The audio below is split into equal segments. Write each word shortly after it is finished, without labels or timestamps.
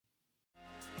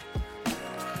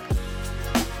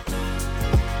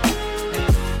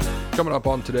Coming up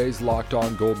on today's Locked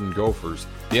On Golden Gophers,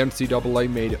 the NCAA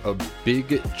made a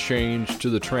big change to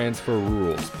the transfer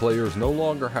rules. Players no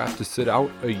longer have to sit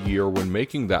out a year when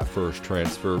making that first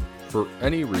transfer for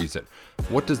any reason.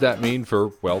 What does that mean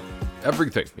for, well,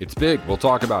 everything? It's big. We'll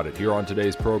talk about it here on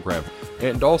today's program.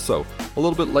 And also, a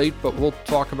little bit late, but we'll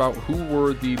talk about who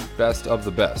were the best of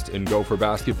the best in Gopher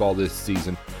basketball this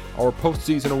season. Our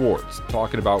postseason awards,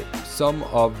 talking about some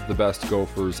of the best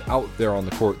Gophers out there on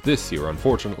the court this year.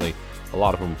 Unfortunately, a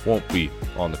lot of them won't be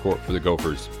on the court for the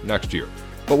Gophers next year.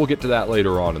 But we'll get to that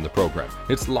later on in the program.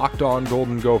 It's Locked On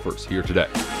Golden Gophers here today.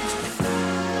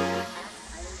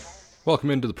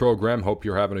 Welcome into the program. Hope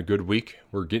you're having a good week.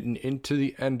 We're getting into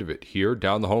the end of it here.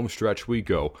 Down the home stretch we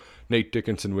go. Nate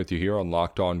Dickinson with you here on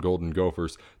Locked On Golden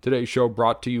Gophers. Today's show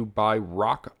brought to you by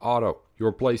Rock Auto,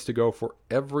 your place to go for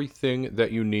everything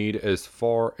that you need as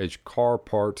far as car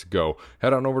parts go.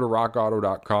 Head on over to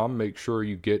rockauto.com. Make sure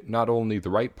you get not only the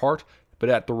right part, but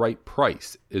at the right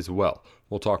price as well.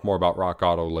 We'll talk more about Rock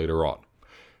Auto later on.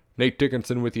 Nate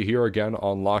Dickinson with you here again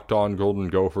on Locked On Golden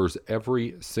Gophers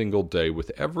every single day with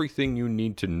everything you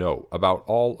need to know about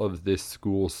all of this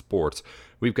school sports.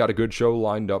 We've got a good show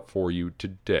lined up for you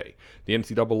today. The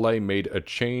NCAA made a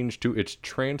change to its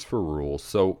transfer rules,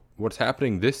 so what's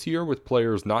happening this year with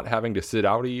players not having to sit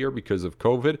out a year because of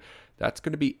COVID, that's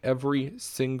going to be every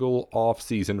single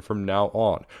offseason from now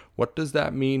on. What does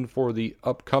that mean for the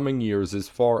upcoming years as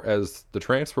far as the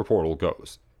transfer portal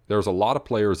goes? There's a lot of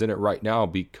players in it right now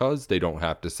because they don't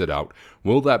have to sit out.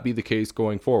 Will that be the case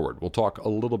going forward? We'll talk a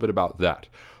little bit about that.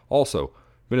 Also,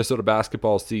 Minnesota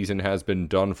basketball season has been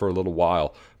done for a little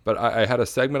while, but I had a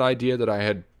segment idea that I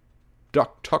had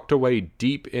tucked away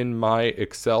deep in my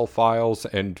Excel files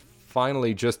and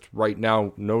finally just right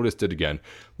now noticed it again.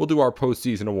 We'll do our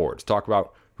postseason awards, talk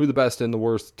about who the best and the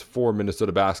worst for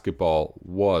Minnesota basketball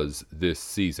was this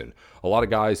season. A lot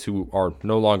of guys who are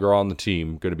no longer on the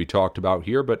team going to be talked about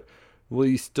here, but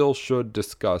we still should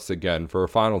discuss again for a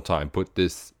final time, put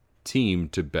this team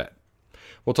to bed.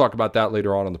 We'll talk about that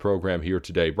later on in the program here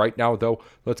today. Right now, though,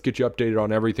 let's get you updated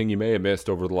on everything you may have missed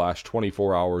over the last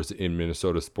 24 hours in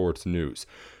Minnesota sports news.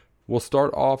 We'll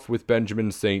start off with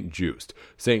Benjamin St. Just.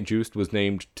 St. Just was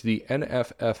named to the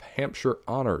NFF Hampshire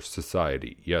Honor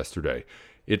Society yesterday.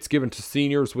 It's given to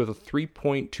seniors with a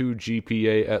 3.2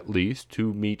 GPA at least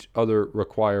to meet other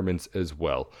requirements as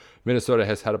well. Minnesota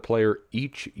has had a player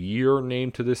each year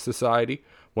named to this society,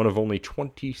 one of only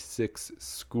 26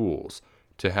 schools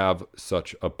to have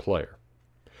such a player.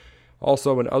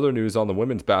 Also, in other news on the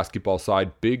women's basketball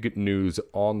side, big news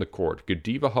on the court.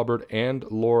 Godiva Hubbard and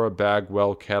Laura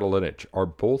Bagwell-Catalinich are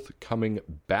both coming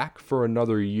back for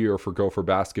another year for Gopher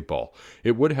basketball.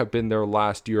 It would have been their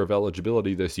last year of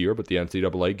eligibility this year, but the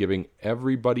NCAA giving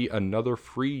everybody another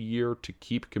free year to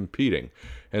keep competing,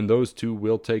 and those two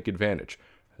will take advantage.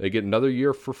 They get another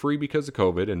year for free because of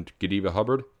COVID, and Godiva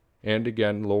Hubbard and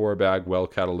again Laura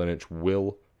Bagwell-Catalinich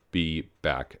will be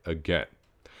back again.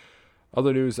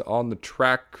 Other news on the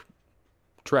track.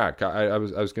 I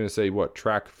was going to say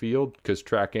track field, because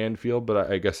track and field, but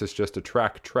I guess it's just a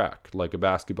track, like a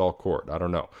basketball court. I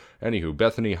don't know. Anywho,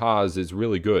 Bethany Haas is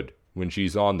really good when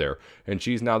she's on there, and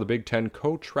she's now the Big Ten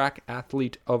Co-Track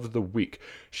Athlete of the Week.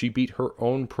 She beat her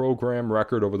own program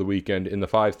record over the weekend in the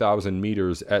 5,000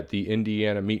 meters at the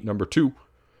Indiana meet number 2,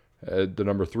 the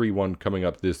number 3 one coming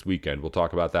up this weekend. We'll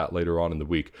talk about that later on in the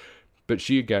week. But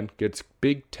she, again, gets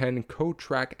Big Ten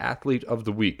Co-Track Athlete of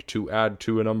the Week to add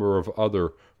to a number of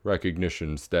other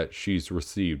recognitions that she's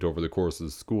received over the course of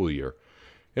the school year.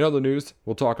 In other news,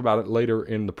 we'll talk about it later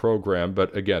in the program,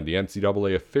 but again, the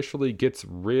NCAA officially gets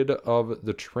rid of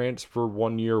the transfer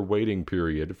one-year waiting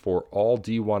period for all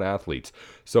D1 athletes.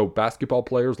 So basketball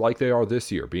players, like they are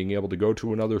this year, being able to go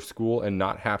to another school and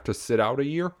not have to sit out a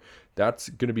year, that's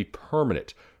going to be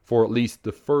permanent for at least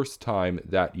the first time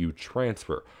that you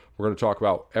transfer. We're going to talk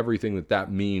about everything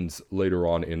that means later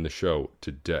on in the show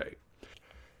today.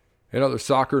 In other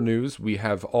soccer news, we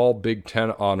have all Big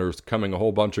Ten honors coming a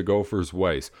whole bunch of Gophers'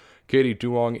 ways. Katie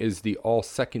Duong is the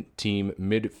all-second team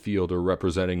midfielder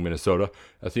representing Minnesota.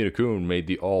 Athena Kuhn made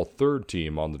the all-third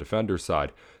team on the defender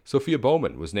side. Sophia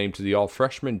Bowman was named to the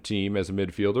all-freshman team as a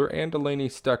midfielder, and Delaney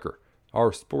Stecker,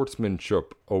 our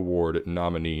Sportsmanship Award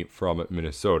nominee from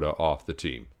Minnesota, off the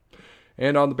team.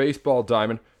 And on the baseball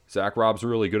diamond, Zach Robb's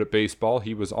really good at baseball.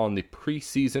 He was on the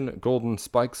preseason Golden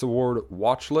Spikes Award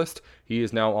watch list. He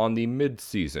is now on the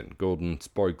mid-season Golden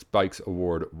Spikes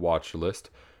Award watch list.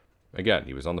 Again,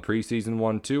 he was on the preseason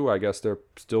one too. I guess they're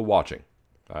still watching.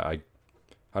 I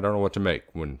don't know what to make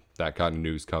when that kind of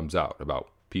news comes out about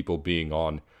people being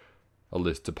on a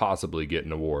list to possibly get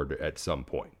an award at some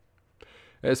point.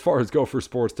 As far as Gopher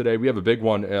sports today, we have a big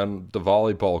one on the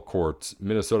volleyball courts.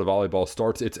 Minnesota Volleyball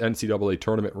starts its NCAA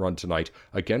tournament run tonight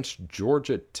against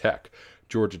Georgia Tech.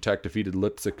 Georgia Tech defeated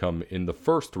Lipscomb in the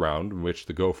first round, in which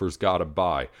the Gophers got a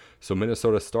bye. So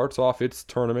Minnesota starts off its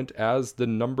tournament as the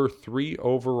number 3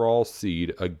 overall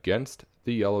seed against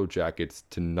the Yellow Jackets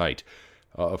tonight.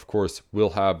 Of course,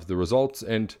 we'll have the results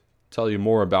and tell you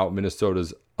more about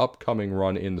Minnesota's upcoming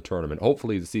run in the tournament.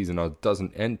 Hopefully the season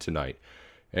doesn't end tonight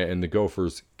and the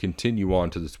Gophers continue on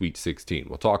to the Sweet 16.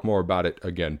 We'll talk more about it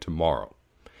again tomorrow.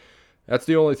 That's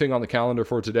the only thing on the calendar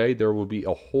for today. There will be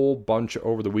a whole bunch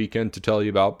over the weekend to tell you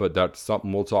about, but that's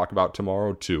something we'll talk about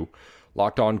tomorrow too.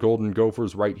 Locked On Golden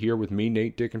Gophers right here with me,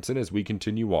 Nate Dickinson, as we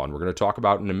continue on. We're going to talk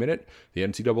about in a minute the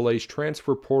NCAA's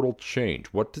transfer portal change.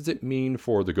 What does it mean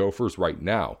for the Gophers right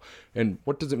now? And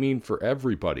what does it mean for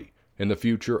everybody in the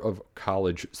future of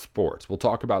college sports? We'll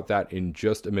talk about that in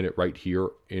just a minute right here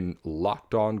in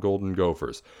Locked On Golden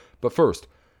Gophers. But first,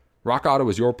 Rock Auto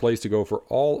is your place to go for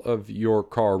all of your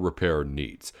car repair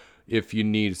needs. If you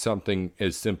need something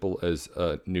as simple as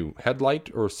a new headlight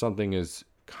or something as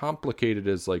complicated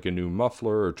as like a new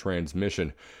muffler or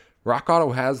transmission, Rock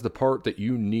Auto has the part that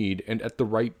you need and at the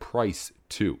right price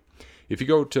too. If you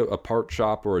go to a part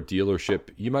shop or a dealership,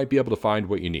 you might be able to find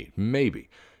what you need, maybe.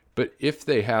 But if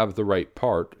they have the right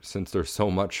part, since there's so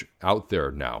much out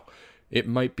there now, it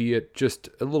might be at just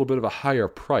a little bit of a higher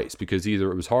price because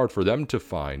either it was hard for them to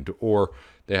find or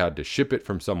they had to ship it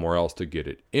from somewhere else to get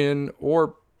it in,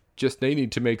 or just they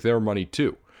need to make their money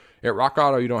too. At Rock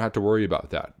Auto, you don't have to worry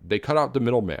about that. They cut out the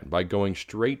middleman by going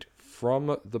straight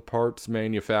from the parts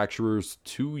manufacturers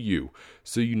to you.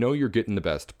 So you know you're getting the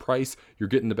best price, you're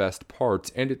getting the best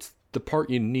parts, and it's the part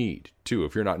you need too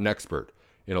if you're not an expert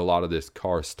in a lot of this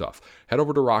car stuff. Head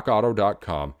over to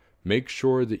rockauto.com. Make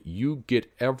sure that you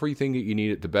get everything that you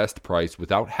need at the best price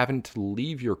without having to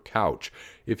leave your couch.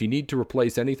 If you need to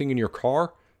replace anything in your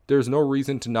car, there's no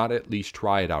reason to not at least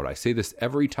try it out. I say this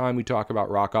every time we talk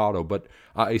about Rock Auto, but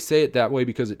I say it that way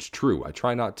because it's true. I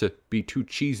try not to be too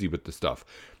cheesy with the stuff.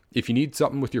 If you need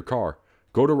something with your car,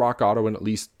 go to Rock Auto and at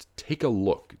least take a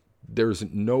look. There's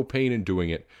no pain in doing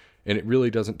it, and it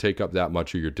really doesn't take up that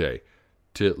much of your day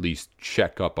to at least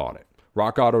check up on it.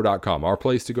 RockAuto.com, our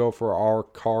place to go for our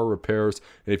car repairs.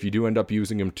 And if you do end up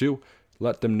using them too,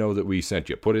 let them know that we sent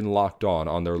you. Put in Locked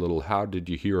On their little How Did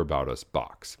You Hear About Us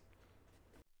box.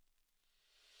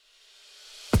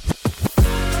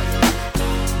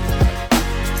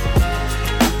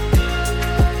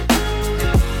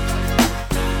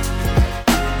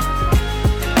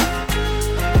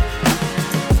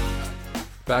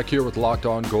 Back here with Locked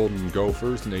On Golden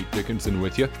Gophers, Nate Dickinson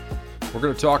with you. We're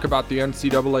going to talk about the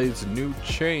NCAA's new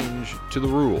change to the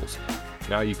rules.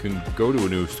 Now you can go to a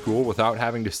new school without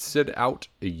having to sit out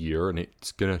a year, and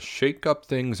it's going to shake up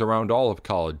things around all of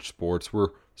college sports. We're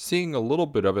seeing a little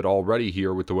bit of it already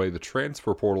here with the way the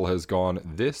transfer portal has gone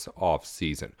this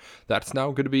offseason. That's now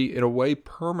going to be, in a way,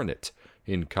 permanent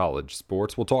in college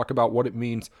sports. We'll talk about what it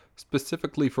means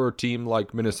specifically for a team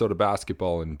like Minnesota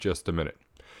basketball in just a minute.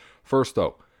 First,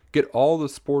 though, get all the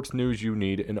sports news you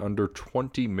need in under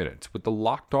 20 minutes with the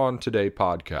Locked On Today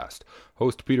podcast.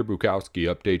 Host Peter Bukowski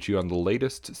updates you on the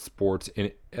latest sports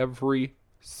in every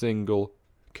single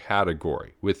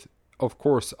category, with, of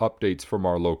course, updates from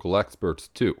our local experts,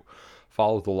 too.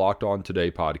 Follow the Locked On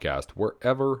Today podcast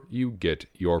wherever you get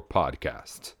your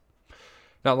podcasts.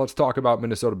 Now let's talk about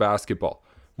Minnesota basketball.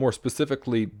 More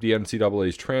specifically, the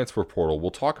NCAA's transfer portal.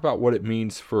 We'll talk about what it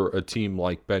means for a team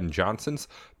like Ben Johnson's,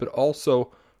 but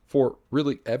also for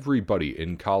really everybody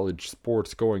in college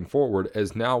sports going forward,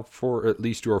 as now for at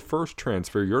least your first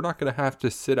transfer, you're not going to have to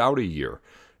sit out a year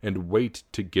and wait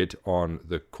to get on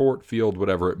the court, field,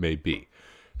 whatever it may be.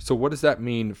 So what does that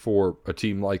mean for a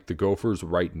team like the Gophers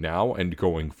right now and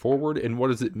going forward? And what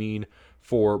does it mean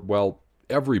for, well,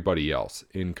 everybody else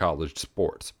in college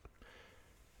sports?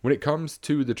 When it comes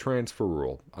to the transfer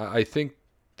rule, I think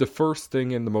the first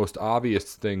thing and the most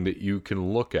obvious thing that you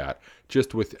can look at,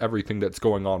 just with everything that's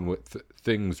going on with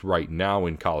things right now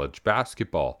in college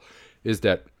basketball, is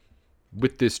that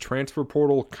with this transfer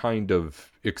portal kind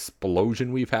of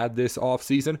explosion we've had this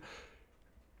offseason,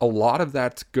 a lot of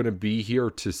that's going to be here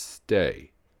to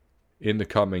stay in the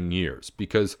coming years,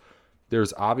 because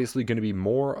there's obviously going to be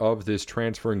more of this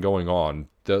transferring going on.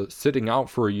 The sitting out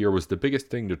for a year was the biggest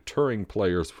thing deterring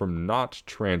players from not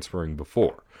transferring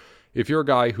before. If you're a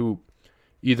guy who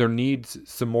either needs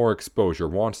some more exposure,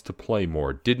 wants to play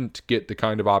more, didn't get the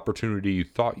kind of opportunity you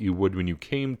thought you would when you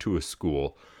came to a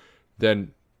school,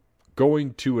 then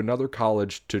going to another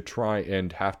college to try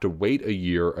and have to wait a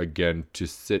year again to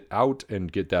sit out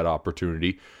and get that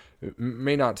opportunity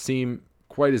may not seem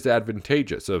quite as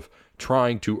advantageous of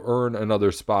trying to earn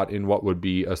another spot in what would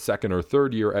be a second or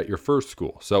third year at your first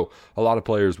school. So a lot of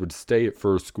players would stay at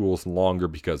first schools longer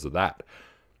because of that.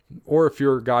 Or if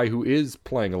you're a guy who is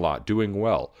playing a lot, doing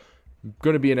well,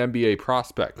 going to be an NBA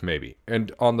prospect maybe,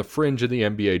 and on the fringe of the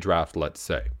NBA draft, let's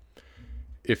say.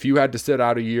 If you had to sit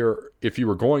out a year, if you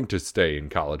were going to stay in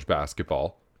college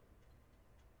basketball,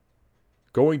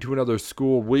 going to another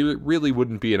school really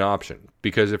wouldn't be an option.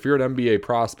 Because if you're an NBA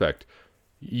prospect,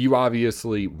 you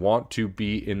obviously want to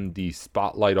be in the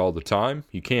spotlight all the time.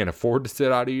 You can't afford to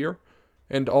sit out a year.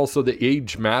 And also the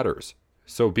age matters.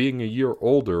 So being a year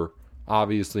older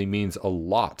obviously means a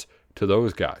lot to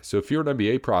those guys. So if you're an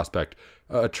NBA prospect,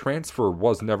 a transfer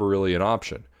was never really an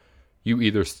option. You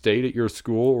either stayed at your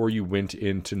school or you went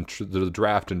into the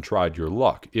draft and tried your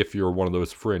luck if you're one of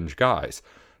those fringe guys.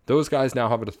 Those guys now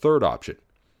have a third option.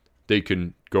 They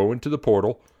can go into the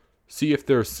portal, see if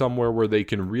there's somewhere where they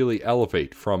can really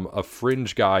elevate from a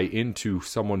fringe guy into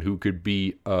someone who could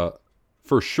be a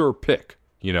for sure pick,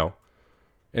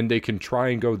 and they can try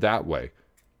and go that way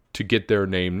to get their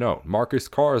name known. Marcus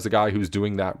Carr is a guy who's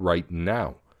doing that right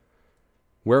now.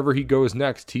 Wherever he goes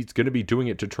next, he's going to be doing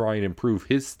it to try and improve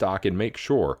his stock and make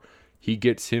sure he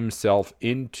gets himself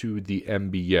into the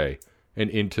NBA and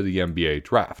into the NBA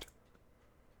draft.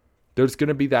 There's going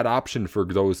to be that option for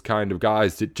those kind of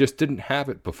guys that just didn't have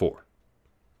it before.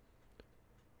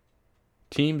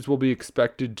 Teams will be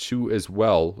expected to, as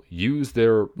well, use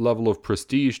their level of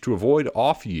prestige to avoid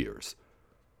off years.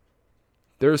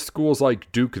 There's schools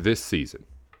like Duke this season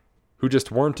who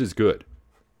just weren't as good.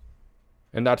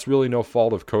 And that's really no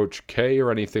fault of Coach K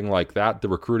or anything like that. The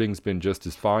recruiting's been just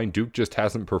as fine. Duke just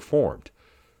hasn't performed.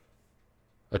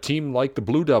 A team like the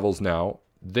Blue Devils now,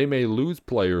 they may lose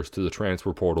players to the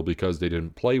transfer portal because they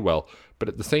didn't play well, but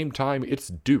at the same time, it's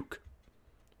Duke.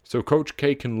 So Coach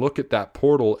K can look at that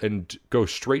portal and go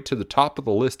straight to the top of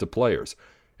the list of players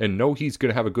and know he's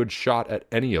going to have a good shot at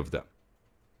any of them.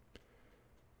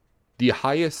 The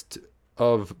highest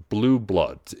of blue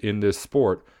bloods in this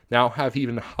sport now have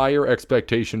even higher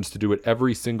expectations to do it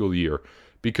every single year,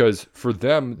 because for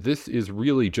them, this is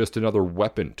really just another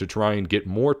weapon to try and get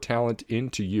more talent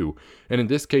into you. And in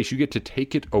this case, you get to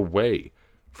take it away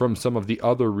from some of the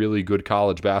other really good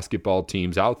college basketball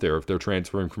teams out there if they're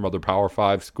transferring from other Power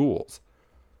 5 schools.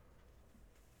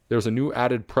 There's a new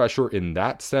added pressure in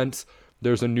that sense.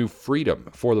 There's a new freedom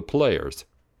for the players.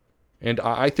 And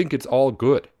I think it's all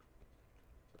good.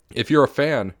 If you're a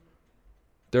fan,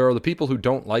 there are the people who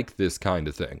don't like this kind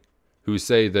of thing, who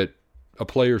say that a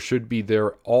player should be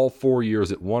there all 4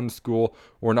 years at one school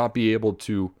or not be able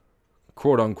to,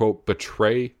 quote-unquote,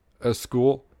 betray a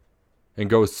school and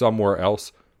go somewhere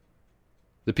else.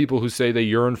 The people who say they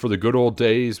yearn for the good old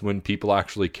days when people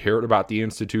actually cared about the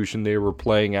institution they were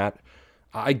playing at.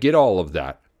 I get all of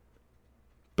that.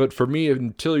 But for me,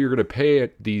 until you're going to pay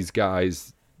these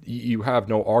guys, you have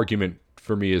no argument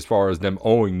for me as far as them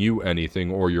owing you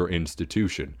anything or your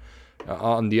institution.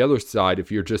 On the other side,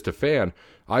 if you're just a fan,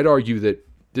 I'd argue that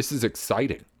this is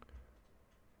exciting.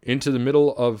 Into the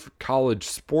middle of college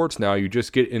sports now, you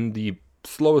just get in the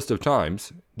slowest of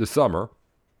times, the summer,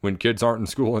 when kids aren't in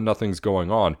school and nothing's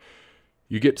going on.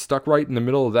 You get stuck right in the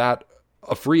middle of that,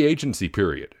 a free agency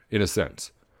period, in a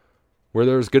sense, where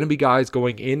there's going to be guys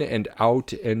going in and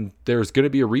out, and there's going to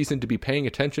be a reason to be paying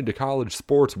attention to college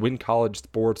sports when college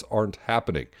sports aren't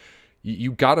happening.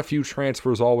 You got a few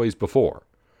transfers always before,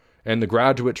 and the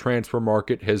graduate transfer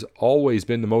market has always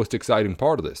been the most exciting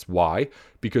part of this. Why?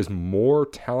 Because more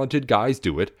talented guys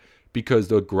do it, because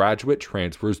the graduate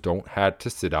transfers don't have to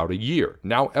sit out a year.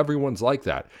 Now everyone's like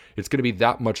that. It's going to be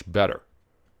that much better.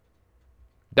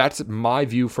 That's my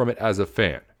view from it as a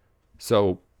fan.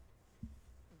 So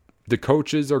the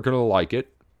coaches are going to like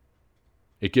it.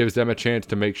 It gives them a chance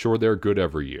to make sure they're good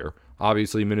every year.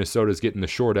 Obviously, Minnesota's getting the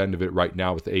short end of it right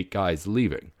now with 8 guys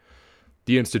leaving.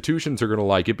 The institutions are going to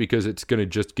like it because it's going to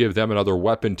just give them another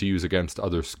weapon to use against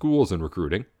other schools in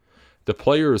recruiting. The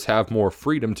players have more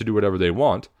freedom to do whatever they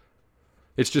want.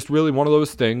 It's just really one of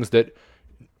those things that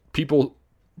people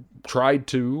tried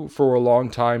to, for a long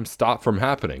time, stop from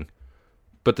happening.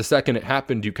 But the second it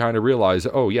happened, you kind of realize,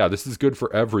 oh yeah, this is good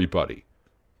for everybody.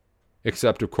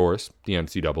 Except, of course, the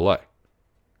NCAA.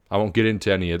 I won't get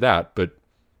into any of that, but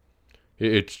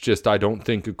it's just, I don't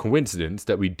think, a coincidence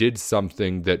that we did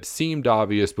something that seemed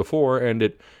obvious before and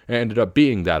it ended up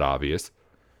being that obvious.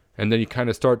 And then you kind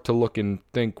of start to look and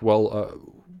think, well,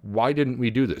 why didn't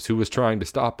we do this? Who was trying to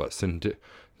stop us? And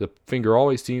the finger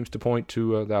always seems to point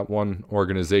to that one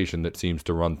organization that seems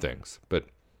to run things. But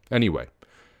anyway,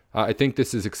 I think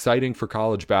this is exciting for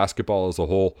college basketball as a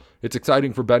whole. It's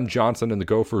exciting for Ben Johnson and the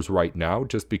Gophers right now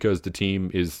just because the team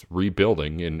is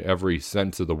rebuilding in every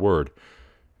sense of the word.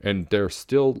 And they're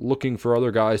still looking for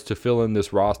other guys to fill in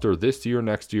this roster this year,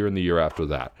 next year, and the year after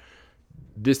that.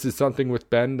 This is something with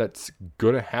Ben that's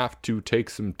going to have to take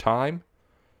some time.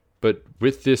 But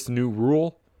with this new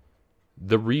rule,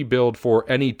 the rebuild for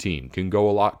any team can go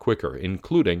a lot quicker,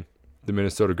 including the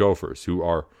Minnesota Gophers, who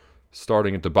are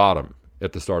starting at the bottom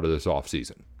at the start of this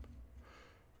offseason.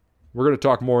 We're going to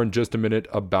talk more in just a minute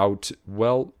about,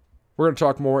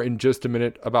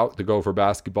 the Gopher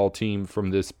basketball team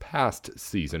from this past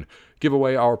season. Give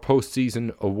away our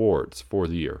postseason awards for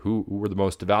the year. Who were the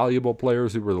most valuable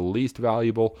players, who were the least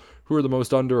valuable, who were the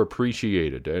most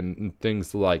underappreciated, and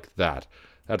things like that.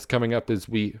 That's coming up as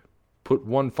we put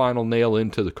one final nail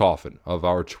into the coffin of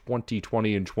our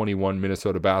 2020 and 21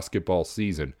 Minnesota basketball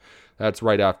season. That's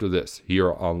right after this,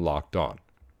 here on Locked On.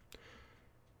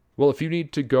 Well, if you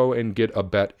need to go and get a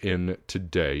bet in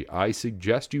today, I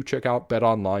suggest you check out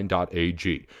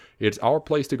betonline.ag. It's our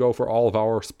place to go for all of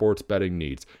our sports betting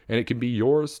needs, and it can be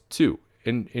yours too.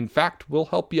 And in fact, we'll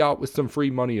help you out with some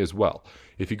free money as well.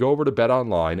 If you go over to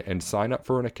BetOnline and sign up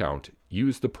for an account,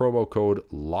 use the promo code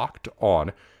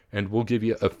LOCKEDON, and we'll give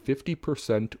you a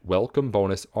 50% welcome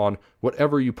bonus on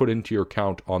whatever you put into your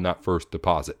account on that first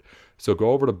deposit. So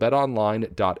go over to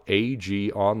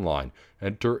betonline.ag online,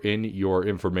 enter in your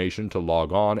information to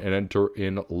log on, and enter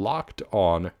in Locked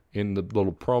On in the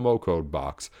little promo code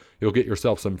box. You'll get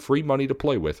yourself some free money to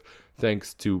play with,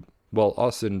 thanks to,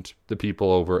 us and the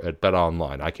people over at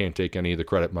BetOnline. I can't take any of the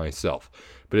credit myself.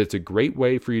 But it's a great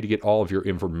way for you to get all of your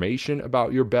information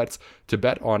about your bets, to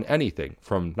bet on anything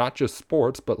from not just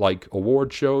sports, but like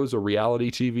award shows or reality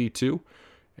TV too.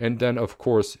 And then, of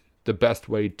course, the best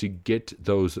way to get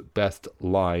those best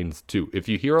lines too. If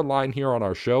you hear a line here on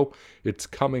our show, it's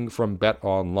coming from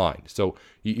BetOnline. So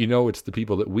you know it's the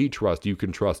people that we trust. You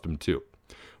can trust them too.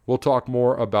 We'll talk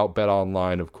more about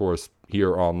BetOnline, of course,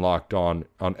 here on Locked On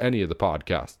any of the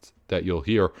podcasts that you'll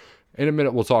hear. In a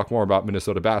minute, we'll talk more about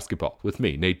Minnesota basketball with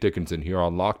me, Nate Dickinson, here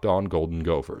on Locked On Golden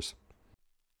Gophers.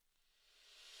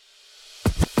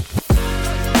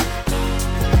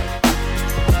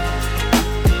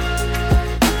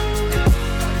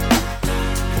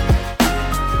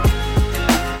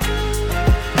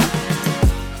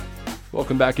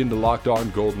 Welcome back into Locked On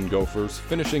Golden Gophers,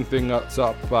 finishing things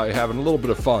up by having a little bit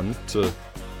of fun to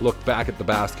look back at the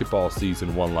basketball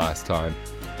season one last time.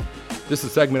 This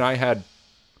is a segment I had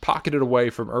pocketed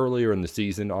away from earlier in the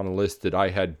season on a list that I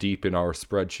had deep in our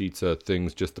spreadsheets of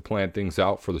things just to plan things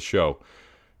out for the show.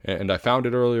 And I found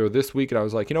it earlier this week, and I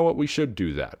was like, you know what, we should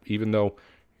do that. Even though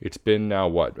it's been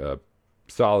now, a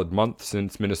solid month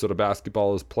since Minnesota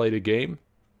basketball has played a game.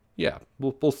 Yeah,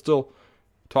 we'll still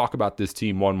talk about this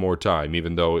team one more time,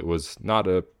 even though it was not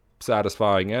a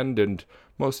satisfying end, and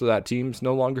most of that team's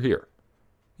no longer here.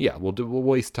 Yeah, we'll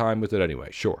waste time with it anyway,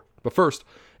 sure. But first,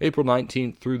 April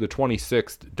 19th through the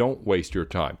 26th, don't waste your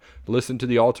time. Listen to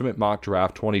the Ultimate Mock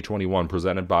Draft 2021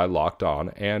 presented by Locked On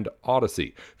and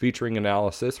Odyssey, featuring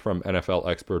analysis from NFL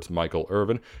experts Michael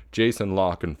Irvin, Jason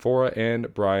La Canfora,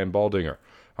 and Brian Baldinger.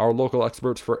 Our local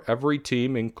experts for every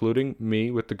team, including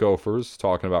me with the Gophers,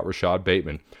 talking about Rashad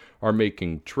Bateman, are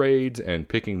making trades and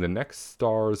picking the next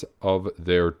stars of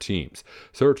their teams.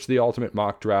 Search the Ultimate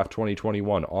Mock Draft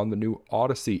 2021 on the new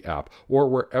Odyssey app or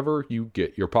wherever you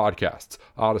get your podcasts.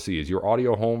 Odyssey is your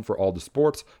audio home for all the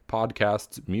sports,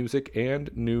 podcasts, music, and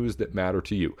news that matter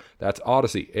to you. That's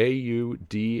Odyssey,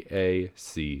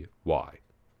 Audacy.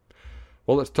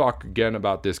 Well, let's talk again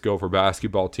about this Gopher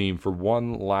basketball team for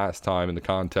one last time in the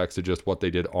context of just what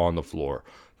they did on the floor.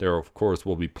 There, of course,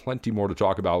 will be plenty more to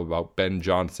talk about Ben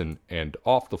Johnson and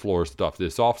off-the-floor stuff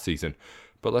this offseason.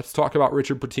 But let's talk about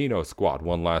Richard Pitino's squad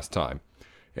one last time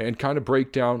and kind of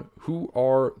break down who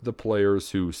are the players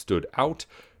who stood out,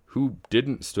 who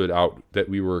didn't stood out that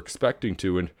we were expecting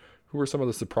to, and who are some of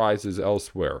the surprises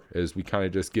elsewhere, as we kind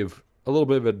of just give a little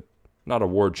bit of a, not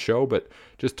award show, but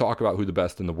just talk about who the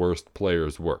best and the worst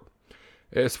players were.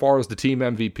 As far as the team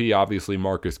MVP, obviously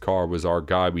Marcus Carr was our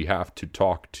guy. We have to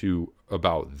talk to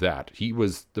about that. He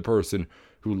was the person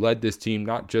who led this team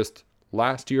not just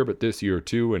last year, but this year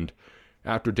too. And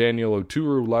after Daniel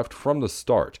Oturu left from the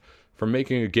start, from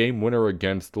making a game winner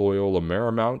against Loyola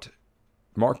Marymount,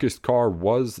 Marcus Carr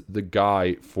was the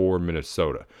guy for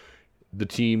Minnesota. The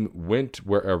team went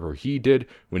wherever he did.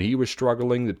 When he was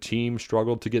struggling, the team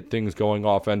struggled to get things going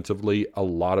offensively a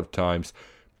lot of times.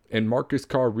 And Marcus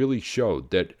Carr really showed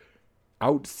that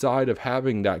outside of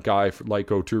having that guy like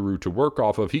Oturu to work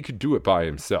off of, he could do it by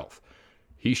himself.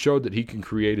 He showed that he can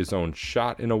create his own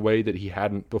shot in a way that he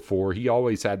hadn't before. He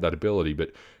always had that ability,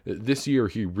 but this year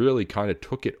he really kind of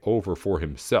took it over for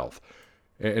himself.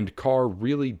 And Carr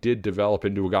really did develop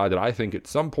into a guy that I think at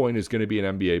some point is going to be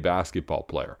an NBA basketball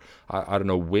player. I don't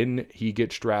know when he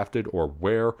gets drafted or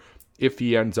where, if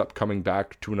he ends up coming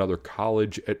back to another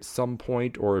college at some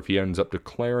point, or if he ends up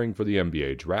declaring for the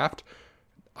NBA draft.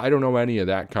 I don't know any of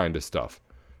that kind of stuff.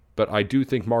 But I do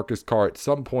think Marcus Carr at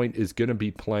some point is going to be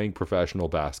playing professional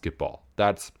basketball.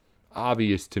 That's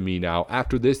obvious to me now,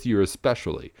 after this year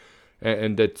especially.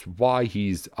 And that's why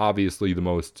he's obviously the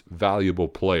most valuable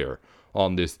player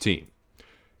on this team.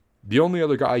 The only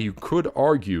other guy you could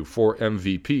argue for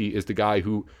MVP is the guy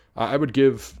who I would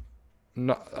give,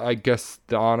 I guess,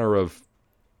 the honor of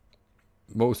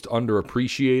most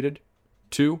underappreciated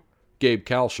to, Gabe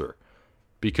Kalscheur.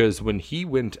 Because when he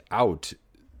went out,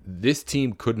 this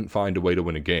team couldn't find a way to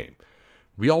win a game.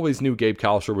 We always knew Gabe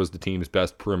Kalscheur was the team's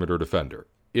best perimeter defender,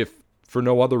 if for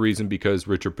no other reason because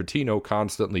Richard Pitino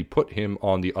constantly put him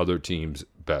on the other team's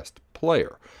best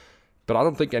player. But I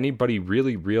don't think anybody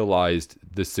really realized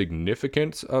the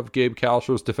significance of Gabe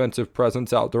Kalscheur's defensive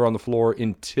presence out there on the floor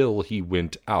until he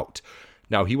went out.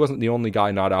 Now, he wasn't the only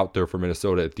guy not out there for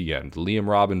Minnesota at the end. Liam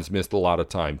Robbins missed a lot of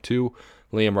time too.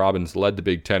 Liam Robbins led the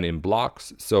Big Ten in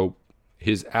blocks, so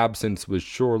his absence was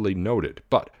surely noted.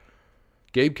 But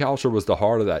Gabe Kalscheur was the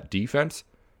heart of that defense.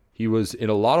 He was, in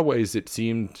a lot of ways, it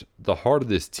seemed the heart of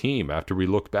this team after we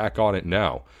look back on it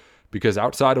now. Because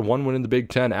outside of one win in the Big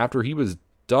Ten, after he was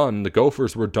done, the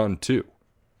Gophers were done too.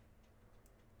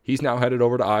 He's now headed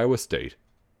over to Iowa State.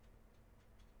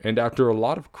 And after a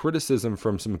lot of criticism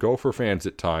from some Gopher fans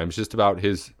at times, just about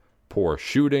his poor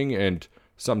shooting and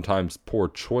sometimes poor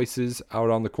choices out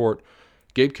on the court,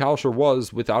 Gabe Kalscheur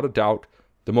was, without a doubt,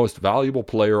 the most valuable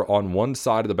player on one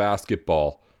side of the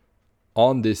basketball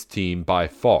on this team by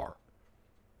far.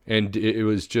 And it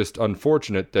was just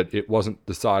unfortunate that it wasn't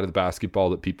the side of the basketball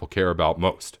that people care about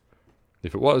most.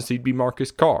 If it was, he'd be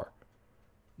Marcus Carr.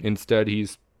 Instead,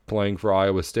 he's playing for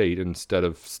Iowa State instead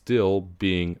of still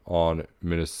being on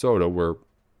Minnesota, where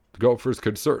the Gophers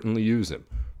could certainly use him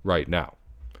right now.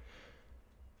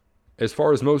 As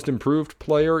far as most improved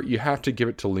player, you have to give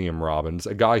it to Liam Robbins,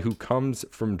 a guy who comes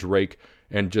from Drake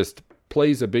and just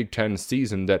plays a Big Ten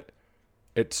season that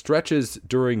at stretches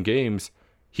during games,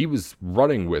 he was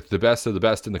running with the best of the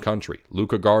best in the country.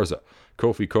 Luka Garza,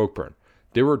 Kofi Cockburn.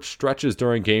 There were stretches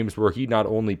during games where he not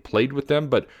only played with them,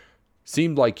 but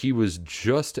seemed like he was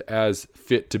just as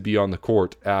fit to be on the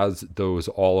court as those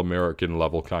All-American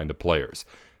level kind of players.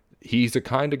 He's the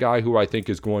kind of guy who I think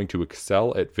is going to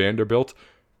excel at Vanderbilt.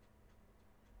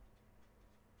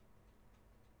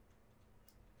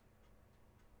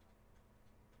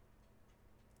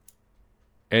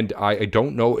 And I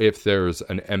don't know if there's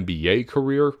an NBA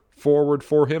career forward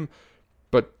for him,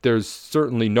 but there's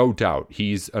certainly no doubt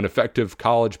he's an effective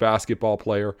college basketball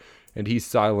player, and he's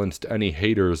silenced any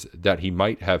haters that he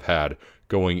might have had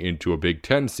going into a Big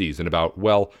Ten season about,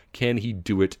 well, can he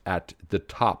do it at the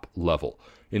top level?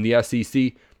 In the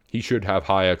SEC, he should have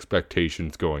high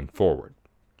expectations going forward.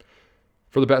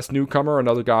 For the best newcomer,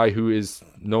 another guy who is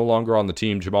no longer on the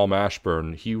team, Jamal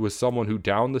Mashburn. He was someone who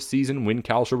down the season, when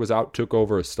Kalscheur was out, took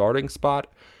over a starting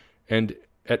spot. And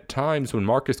at times when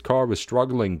Marcus Carr was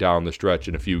struggling down the stretch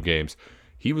in a few games,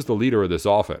 he was the leader of this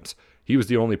offense. He was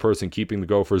the only person keeping the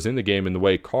Gophers in the game in the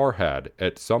way Carr had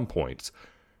at some points.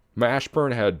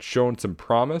 Mashburn had shown some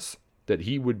promise that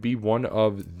he would be one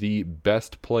of the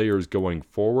best players going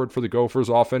forward for the Gophers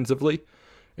offensively.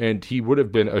 And he would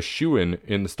have been a shoo-in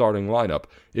in the starting lineup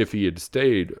if he had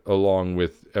stayed along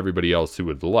with everybody else who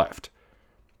had left.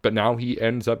 But now he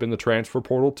ends up in the transfer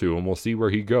portal too, and we'll see where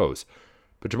he goes.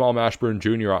 But Jamal Mashburn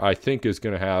Jr., I think, is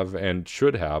going to have, and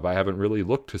should have, I haven't really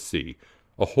looked to see,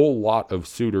 a whole lot of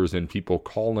suitors and people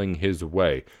calling his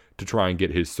way to try and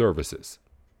get his services.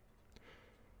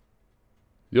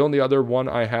 The only other one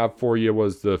I have for you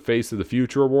was the Face of the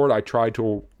Future Award. I tried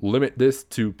to limit this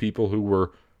to people who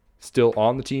were still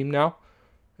on the team now.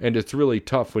 And it's really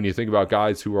tough when you think about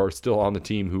guys who are still on the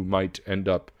team who might end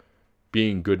up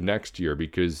being good next year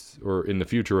or in the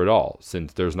future at all,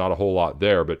 since there's not a whole lot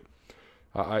there. But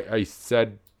I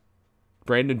said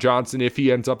Brandon Johnson, if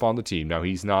he ends up on the team. Now,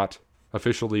 he's not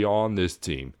officially on this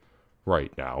team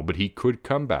right now, but he could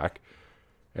come back.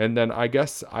 And then I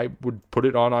guess I would put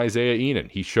it on Isaiah Ihnen.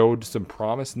 He showed some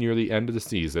promise near the end of the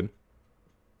season.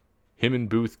 Him and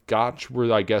Booth Gotch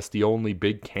were, I guess, the only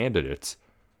big candidates.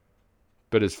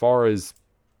 But as far as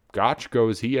Gotch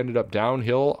goes, he ended up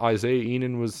downhill. Isaiah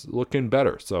Ihnen was looking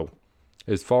better. So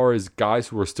as far as guys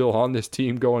who are still on this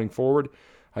team going forward,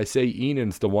 I say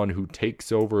Ihnem's the one who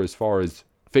takes over as far as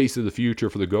face of the future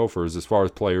for the Gophers as far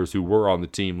as players who were on the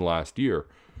team last year.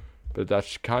 But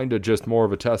that's kind of just more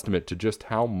of a testament to just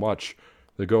how much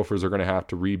the Gophers are going to have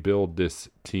to rebuild this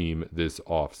team this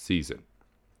offseason.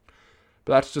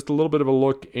 But that's just a little bit of a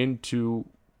look into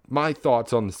my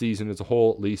thoughts on the season as a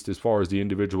whole, at least as far as the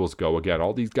individuals go. Again,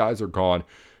 all these guys are gone,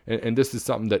 and this is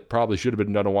something that probably should have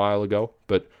been done a while ago,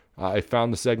 but I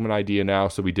found the segment idea now,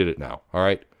 so we did it now, all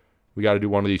right? We got to do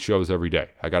one of these shows every day.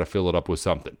 I got to fill it up with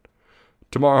something.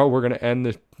 Tomorrow, we're going to end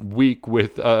the week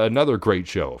with another great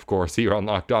show, of course, here on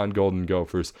Locked On Golden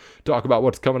Gophers. Talk about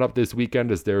what's coming up this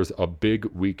weekend, as there's a big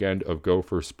weekend of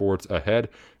Gopher sports ahead,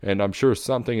 and I'm sure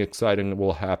something exciting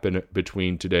will happen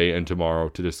between today and tomorrow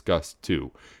to discuss,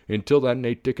 too. Until then,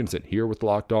 Nate Dickinson here with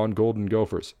Locked On Golden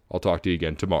Gophers. I'll talk to you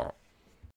again tomorrow.